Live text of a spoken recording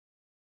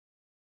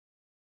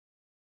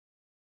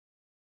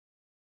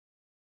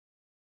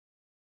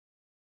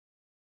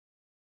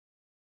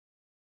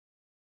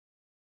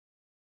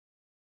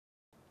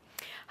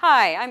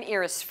Hi, I'm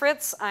Eeris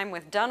Fritz. I'm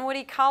with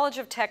Dunwoody College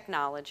of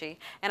Technology,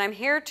 and I'm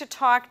here to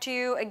talk to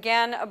you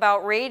again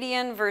about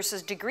radian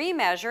versus degree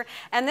measure.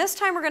 And this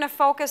time we're going to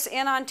focus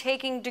in on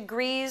taking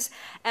degrees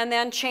and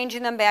then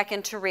changing them back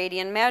into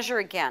radian measure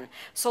again.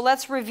 So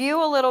let's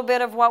review a little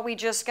bit of what we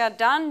just got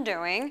done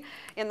doing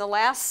in the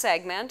last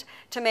segment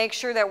to make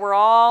sure that we're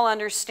all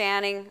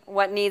understanding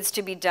what needs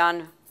to be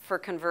done for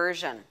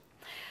conversion.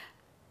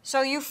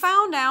 So you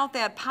found out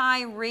that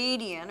pi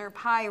radian or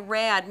pi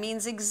rad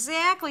means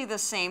exactly the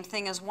same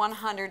thing as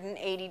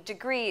 180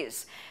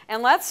 degrees.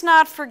 And let's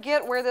not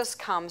forget where this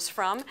comes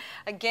from.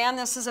 Again,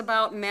 this is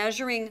about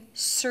measuring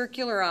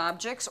circular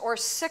objects or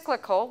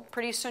cyclical.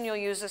 Pretty soon you'll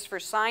use this for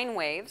sine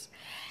waves.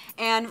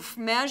 And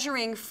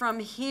measuring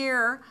from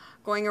here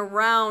going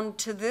around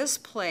to this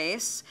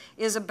place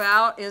is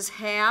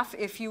half,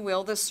 if you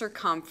will, the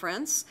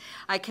circumference.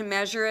 I can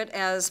measure it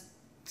as,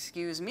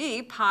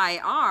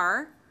 pi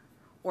r,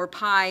 or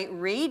pi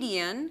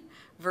radian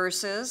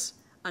versus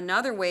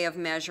another way of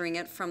measuring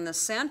it from the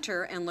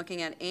center and looking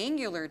at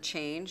angular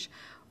change,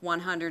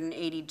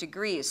 180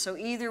 degrees. So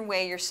either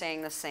way, you're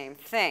saying the same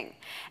thing.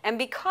 And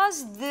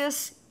because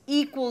this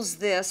equals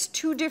this,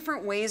 two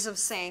different ways of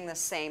saying the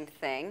same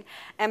thing,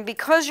 and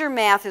because your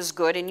math is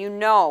good and you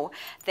know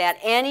that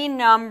any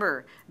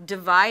number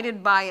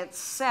divided by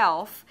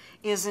itself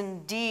is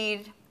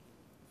indeed,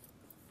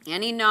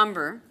 any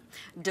number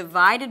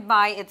divided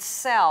by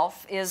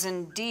itself is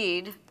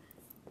indeed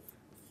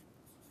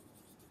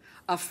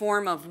a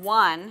form of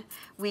 1.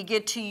 We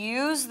get to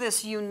use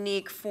this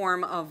unique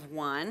form of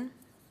 1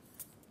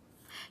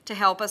 to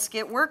help us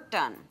get work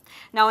done.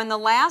 Now, in the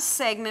last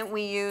segment,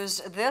 we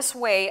used this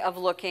way of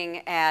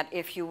looking at,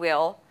 if you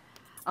will,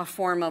 a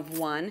form of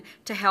 1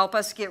 to help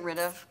us get rid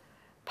of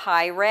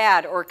pi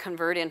rad or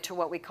convert into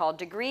what we call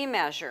degree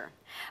measure.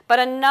 But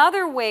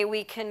another way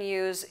we can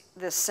use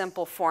this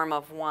simple form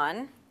of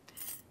 1,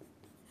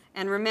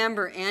 and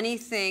remember,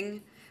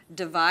 anything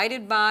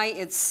divided by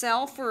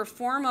itself or a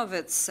form of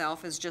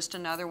itself is just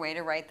another way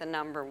to write the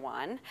number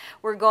 1.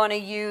 We're going to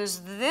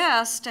use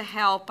this to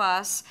help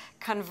us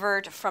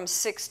convert from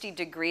 60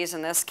 degrees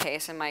in this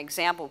case, in my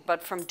example,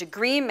 but from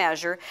degree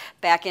measure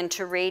back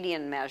into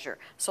radian measure.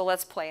 So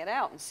let's play it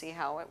out and see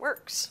how it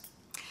works.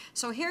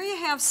 So here you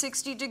have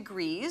 60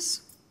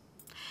 degrees,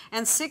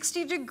 and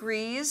 60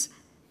 degrees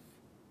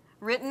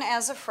written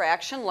as a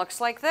fraction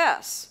looks like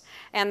this.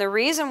 And the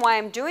reason why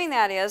I'm doing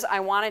that is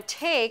I want to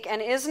take,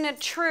 and isn't it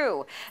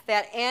true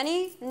that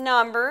any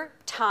number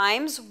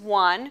times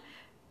 1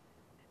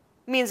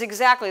 means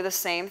exactly the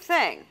same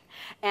thing?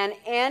 And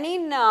any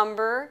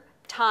number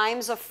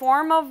times a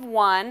form of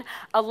 1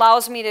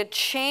 allows me to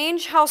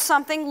change how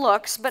something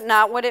looks, but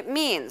not what it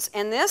means.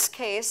 In this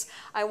case,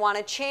 I want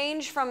to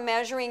change from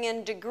measuring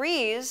in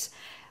degrees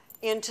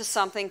into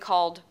something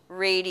called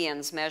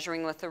radians,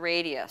 measuring with the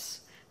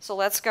radius. So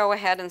let's go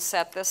ahead and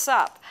set this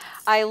up.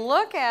 I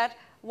look at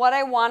what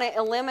I want to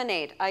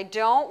eliminate. I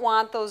don't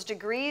want those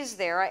degrees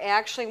there. I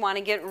actually want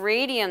to get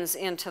radians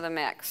into the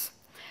mix.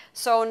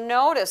 So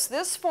notice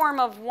this form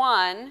of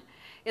 1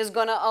 is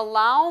going to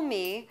allow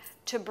me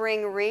to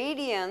bring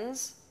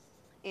radians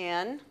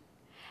in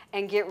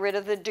and get rid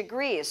of the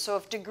degrees. So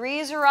if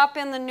degrees are up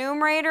in the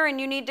numerator and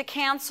you need to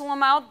cancel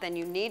them out, then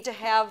you need to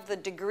have the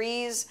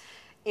degrees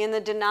in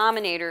the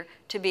denominator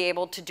to be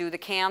able to do the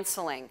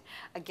canceling.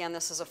 Again,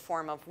 this is a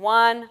form of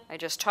 1. I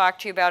just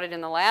talked to you about it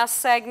in the last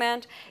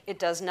segment. It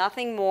does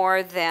nothing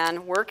more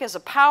than work as a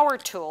power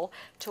tool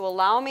to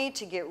allow me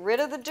to get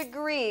rid of the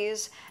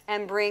degrees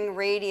and bring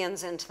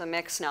radians into the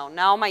mix now.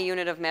 Now my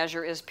unit of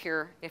measure is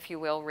pure, if you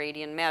will,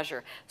 radian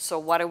measure. So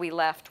what are we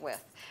left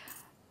with?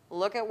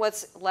 Look at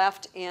what's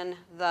left in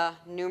the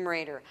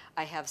numerator.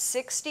 I have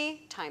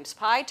 60 times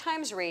pi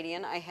times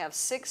radian. I have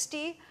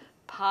 60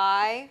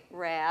 pi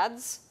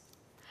rads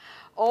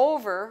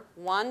over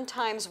 1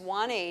 times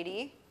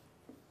 180.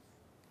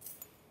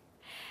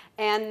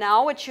 And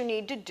now what you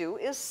need to do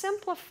is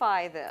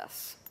simplify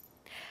this.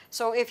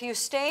 So if you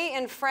stay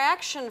in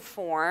fraction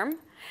form,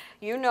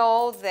 you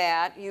know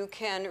that you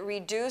can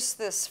reduce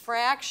this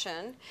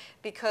fraction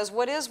because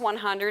what is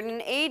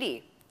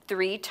 180?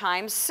 3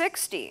 times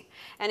 60.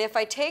 And if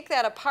I take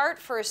that apart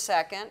for a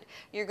second,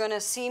 you're going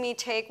to see me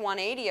take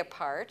 180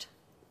 apart.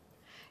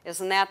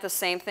 Isn't that the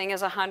same thing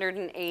as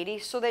 180?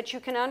 So that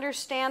you can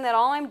understand that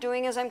all I'm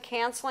doing is I'm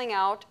canceling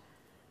out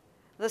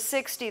the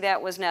 60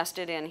 that was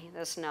nested in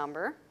this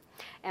number.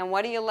 And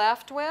what are you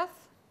left with?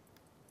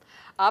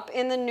 Up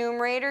in the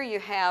numerator, you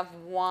have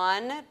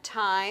 1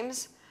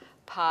 times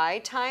pi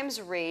times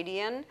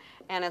radian,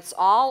 and it's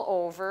all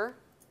over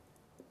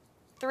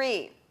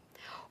 3.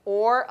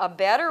 Or a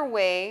better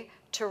way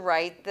to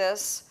write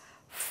this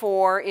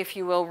for, if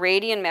you will,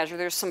 radian measure,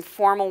 there's some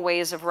formal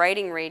ways of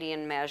writing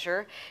radian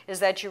measure, is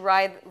that you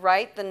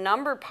write the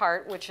number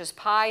part, which is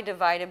pi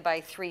divided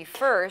by 3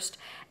 first,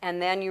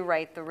 and then you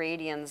write the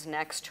radians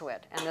next to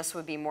it. And this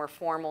would be more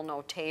formal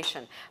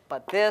notation.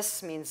 But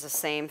this means the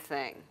same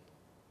thing.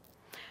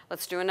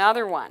 Let's do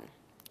another one.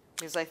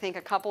 because I think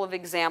a couple of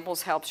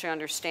examples helps you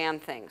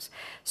understand things.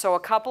 So a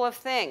couple of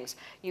things.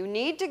 You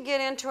need to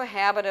get into a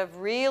habit of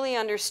really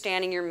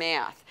understanding your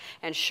math,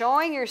 and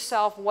showing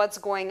yourself what's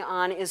going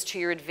on is to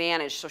your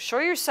advantage. So show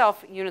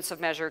yourself units of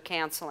measure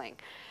canceling.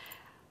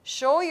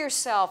 Show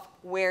yourself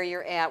where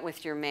you're at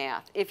with your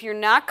math. If you're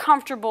not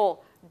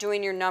comfortable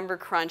doing your number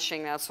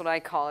crunching, that's what I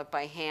call it,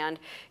 by hand,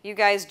 you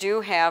guys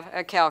do have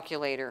a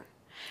calculator.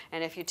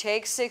 And if you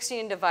take 60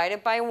 and divide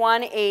it by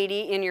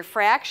 180 in your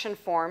fraction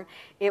form,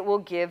 it will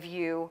give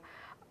you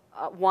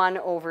 1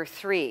 over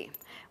 3.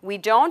 We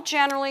don't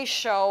generally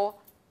show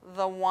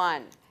the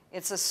 1.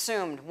 It's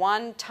assumed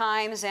 1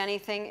 times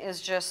anything is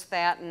just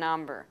that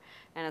number,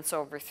 and it's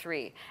over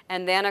 3.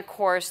 And then, of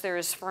course, there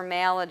is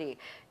formality,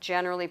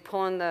 generally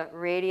pulling the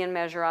radian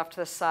measure off to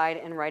the side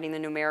and writing the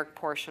numeric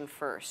portion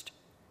first,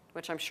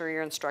 which I'm sure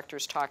your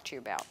instructors talked to you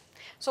about.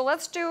 So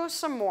let's do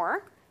some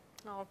more.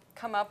 I'll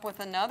come up with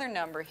another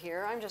number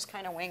here. I'm just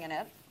kind of winging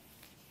it.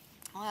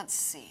 Let's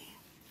see.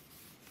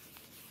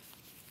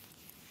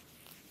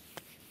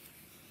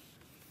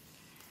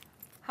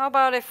 How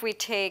about if we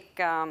take,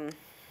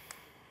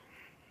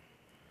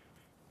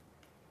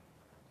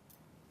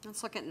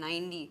 let's look at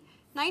 90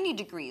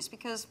 degrees,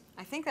 because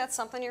I think that's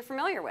something you're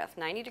familiar with,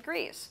 90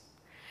 degrees.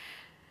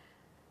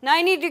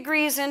 90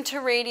 degrees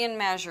into radian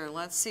measure.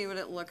 Let's see what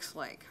it looks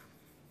like.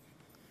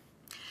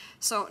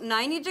 So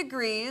 90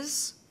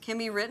 degrees can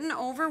be written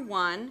over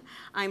 1.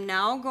 I'm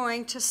now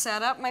going to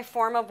set up my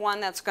form of 1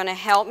 that's going to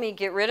help me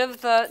get rid of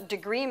the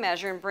degree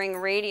measure and bring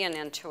radian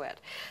into it.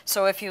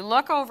 So if you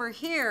look over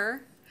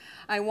here,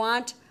 I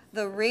want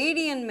the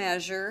radian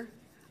measure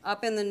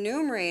up in the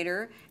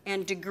numerator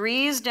and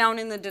degrees down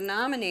in the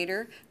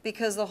denominator,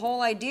 because the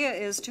whole idea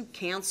is to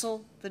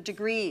cancel the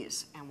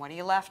degrees. And what are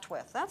you left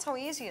with? That's how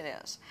easy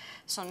it is.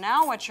 So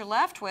now what you're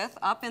left with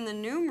up in the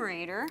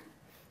numerator,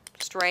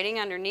 just writing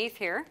underneath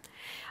here,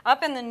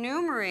 up in the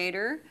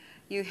numerator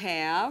you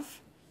have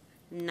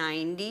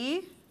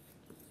 90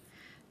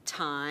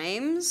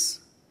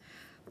 times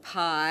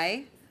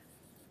pi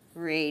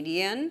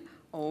radian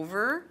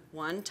over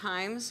 1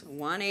 times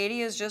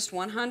 180 is just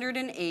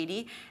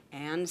 180,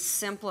 and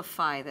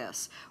simplify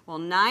this. Well,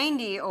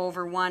 90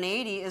 over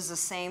 180 is the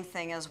same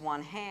thing as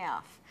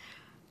 1/2.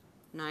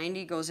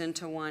 90 goes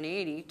into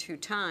 180 2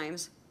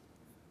 times,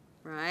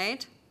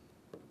 right?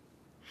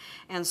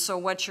 And so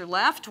what you're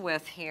left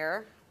with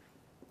here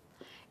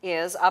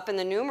is, up in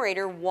the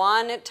numerator,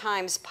 1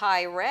 times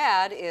pi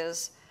rad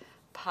is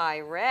pi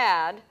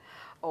rad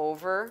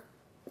over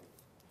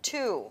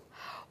 2.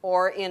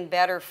 Or in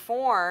better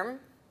form,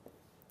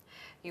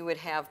 you would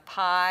have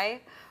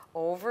pi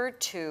over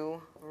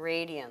 2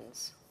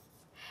 radians.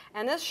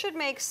 And this should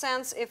make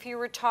sense if you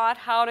were taught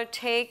how to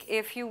take,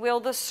 if you will,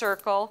 the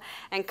circle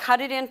and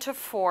cut it into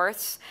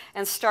fourths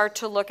and start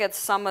to look at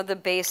some of the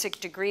basic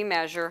degree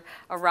measure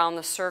around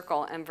the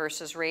circle and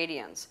versus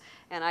radians.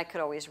 And I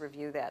could always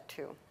review that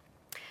too.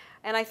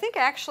 And I think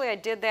actually I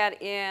did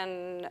that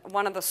in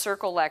one of the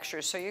circle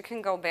lectures, so you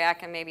can go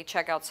back and maybe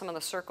check out some of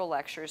the circle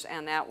lectures,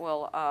 and that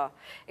will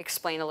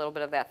explain a little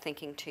bit of that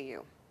thinking to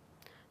you.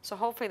 So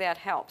hopefully that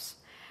helps.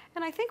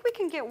 And I think we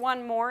can get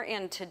one more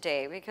in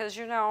today, because,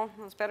 you know,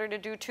 it's better to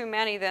do too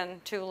many than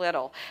too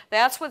little.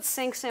 That's what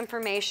sinks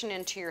information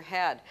into your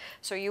head.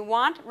 So you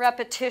want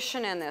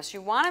repetition in this.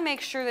 You want to make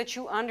sure that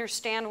you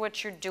understand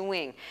what you're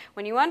doing.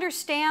 When you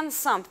understand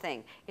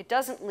something, it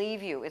doesn't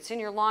leave you. It's in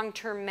your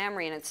long-term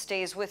memory, and it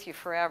stays with you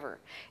forever.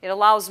 It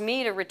allows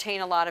me to retain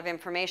a lot of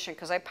information,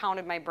 because I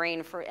pounded my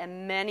brain for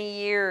many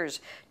years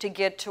to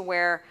get to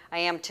where I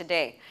am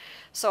today.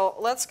 So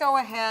let's go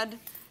ahead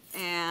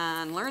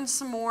and learn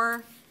some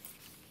more,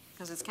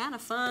 because it's kind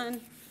of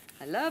fun.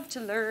 I love to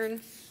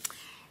learn.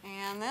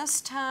 And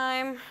this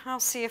time, I'll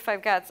see if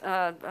I've got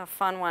a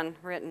fun one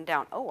written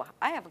down. Oh,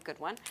 I have a good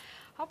one.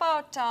 How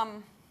about,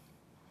 I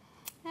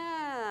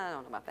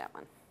don't know about that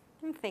one.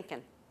 I'm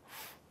thinking.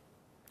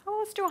 Oh,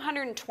 let's do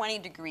 120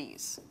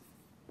 degrees.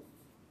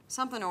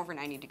 Something over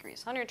 90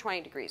 degrees.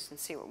 120 degrees, and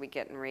see what we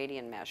get in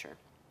radian measure.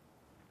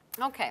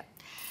 Okay,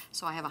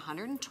 so I have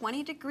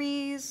 120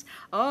 degrees.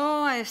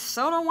 Oh, I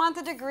so don't want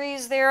the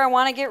degrees there. I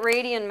want to get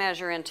radian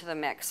measure into the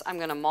mix. I'm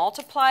going to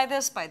multiply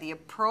this by the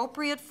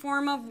appropriate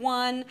form of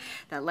 1.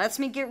 That lets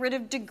me get rid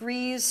of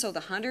degrees, so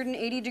the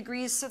 180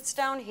 degrees sits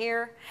down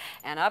here,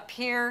 and up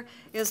here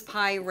is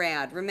pi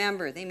rad.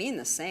 Remember, they mean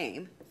the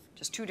same,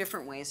 just 2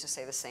 different ways to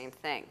say the same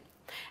thing.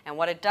 And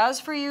what it does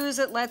for you is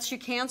it lets you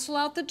cancel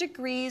out the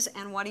degrees,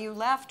 and what are you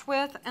left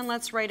with? And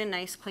let's write a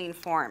nice clean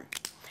form.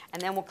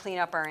 And then we'll clean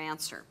up our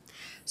answer.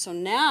 So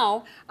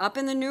now, up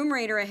in the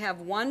numerator, I have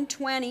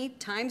 120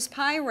 times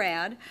pi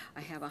rad.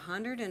 I have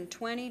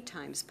 120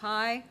 times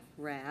pi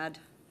rad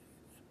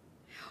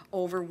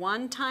over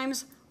 1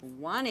 times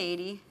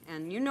 180.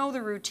 And you know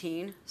the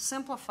routine,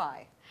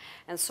 simplify.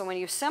 And so when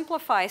you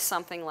simplify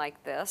something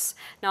like this,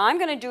 now I'm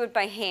going to do it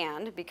by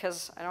hand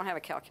because I don't have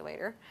a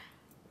calculator.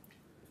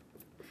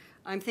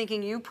 I'm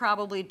thinking you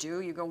probably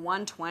do. You go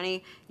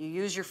 120, you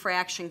use your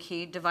fraction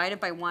key, divide it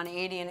by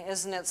 180, and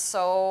isn't it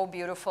so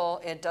beautiful?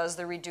 It does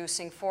the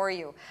reducing for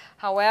you.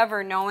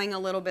 However, knowing a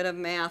little bit of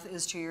math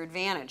is to your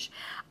advantage.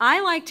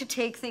 I like to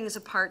take things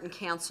apart and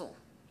cancel.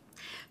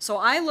 So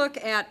I look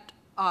at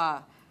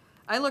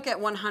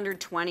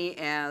 120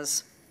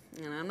 as,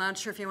 and I'm not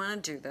sure if you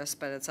want to do this,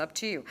 but it's up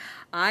to you.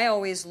 I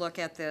always look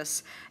at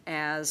this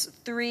as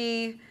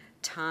 3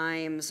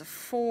 times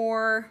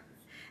 4,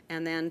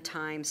 and then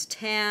times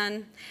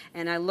 10,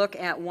 and I look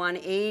at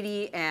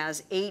 180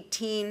 as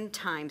 18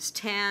 times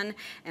 10,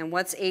 and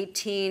what's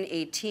 18?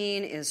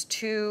 18 is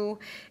 2,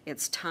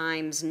 it's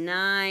times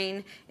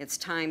 9, it's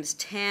times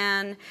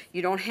 10.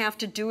 You don't have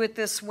to do it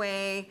this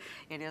way.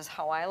 It is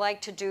how I like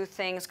to do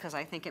things because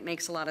I think it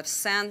makes a lot of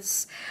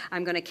sense.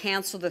 I'm going to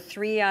cancel the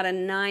 3 out of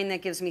 9,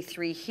 that gives me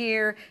 3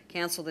 here,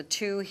 cancel the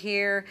 2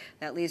 here,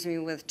 that leaves me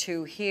with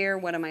 2 here.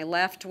 What am I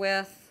left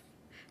with?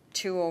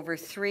 2 over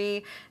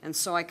 3, and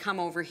so I come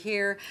over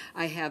here,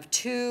 I have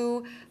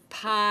 2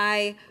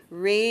 pi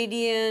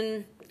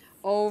radian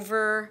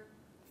over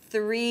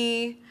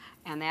 3,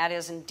 and that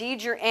is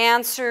indeed your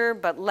answer,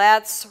 but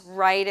let's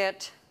write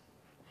it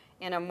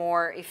in a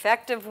more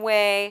effective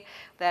way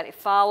that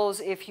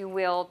follows, if you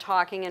will,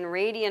 talking in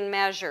radian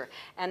measure,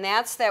 and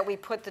that's that we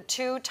put the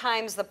 2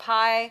 times the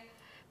pi,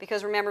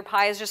 because remember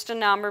pi is just a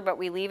number, but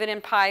we leave it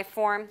in pi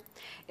form.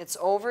 It's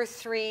over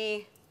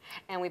 3,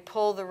 and we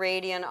pull the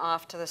radian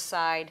off to the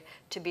side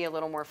to be a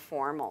little more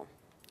formal.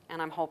 And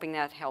I'm hoping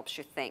that helps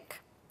you think.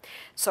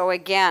 So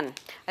again,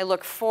 I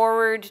look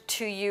forward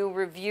to you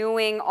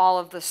reviewing all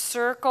of the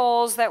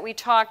circles that we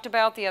talked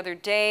about the other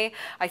day.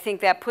 I think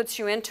that puts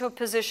you into a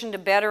position to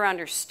better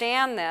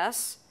understand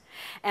this.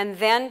 And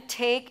then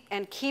take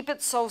and keep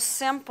it so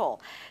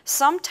simple.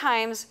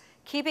 Sometimes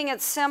keeping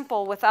it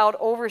simple without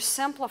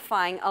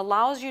oversimplifying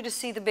allows you to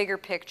see the bigger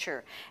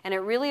picture, and it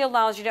really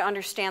allows you to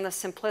understand the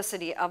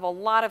simplicity of a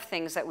lot of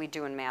things that we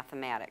do in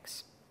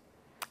mathematics.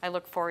 I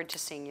look forward to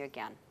seeing you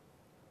again.